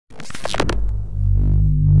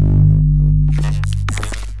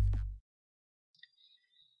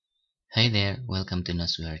there, welcome to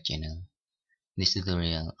Nosware channel. In this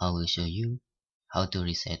tutorial, I will show you how to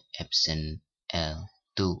reset epson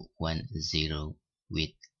L210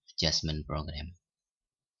 with adjustment program.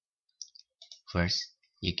 First,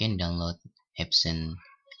 you can download epson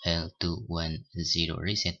L210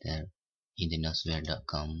 resetter in the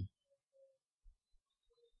nosware.com.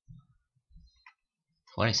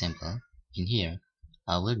 For example, in here,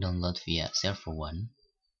 I will download via server 1.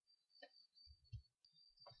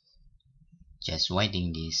 Just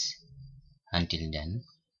waiting this until done.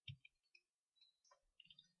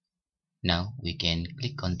 Now we can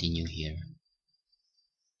click continue here.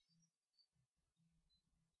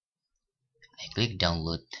 I click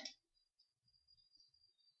download.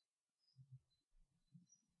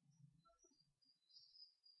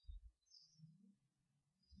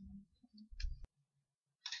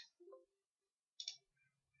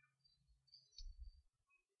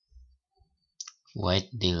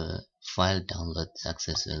 Wait the file download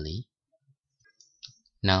successfully.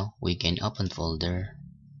 Now we can open folder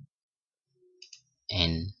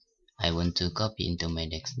and I want to copy into my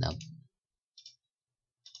desktop.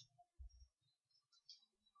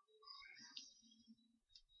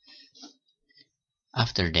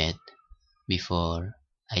 After that, before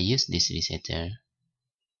I use this resetter,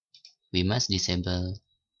 we must disable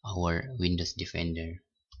our Windows Defender.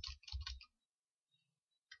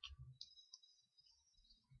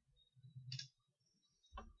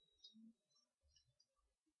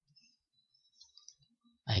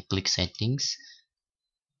 I click settings.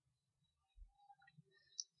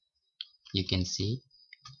 You can see,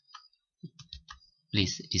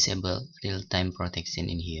 please disable real-time protection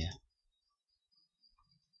in here.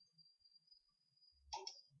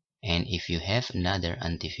 And if you have another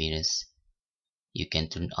antivirus, you can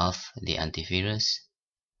turn off the antivirus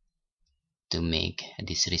to make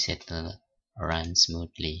this resetter run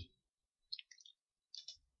smoothly.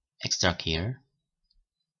 Extract here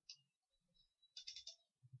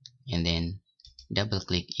and then double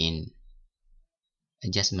click in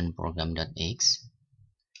adjustment program.x,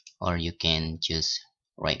 or you can choose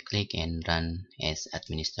right click and run as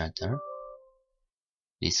administrator.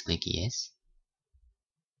 Please click yes,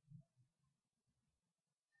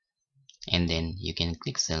 and then you can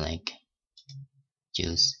click select,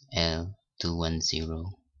 choose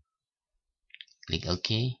L210, click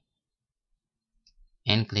OK,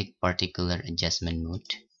 and click particular adjustment mode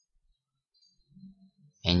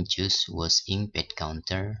and choose was ink pad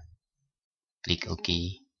counter. Click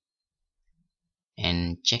OK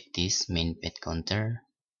and check this main pad counter,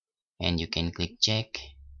 and you can click check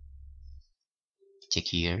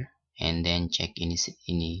here and then check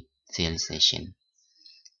initialization.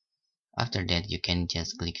 After that, you can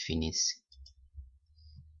just click finish.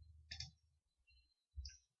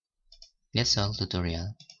 That's all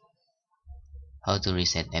tutorial how to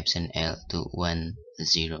reset epson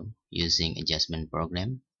L210 using adjustment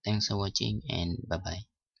program. Thanks for watching and bye bye.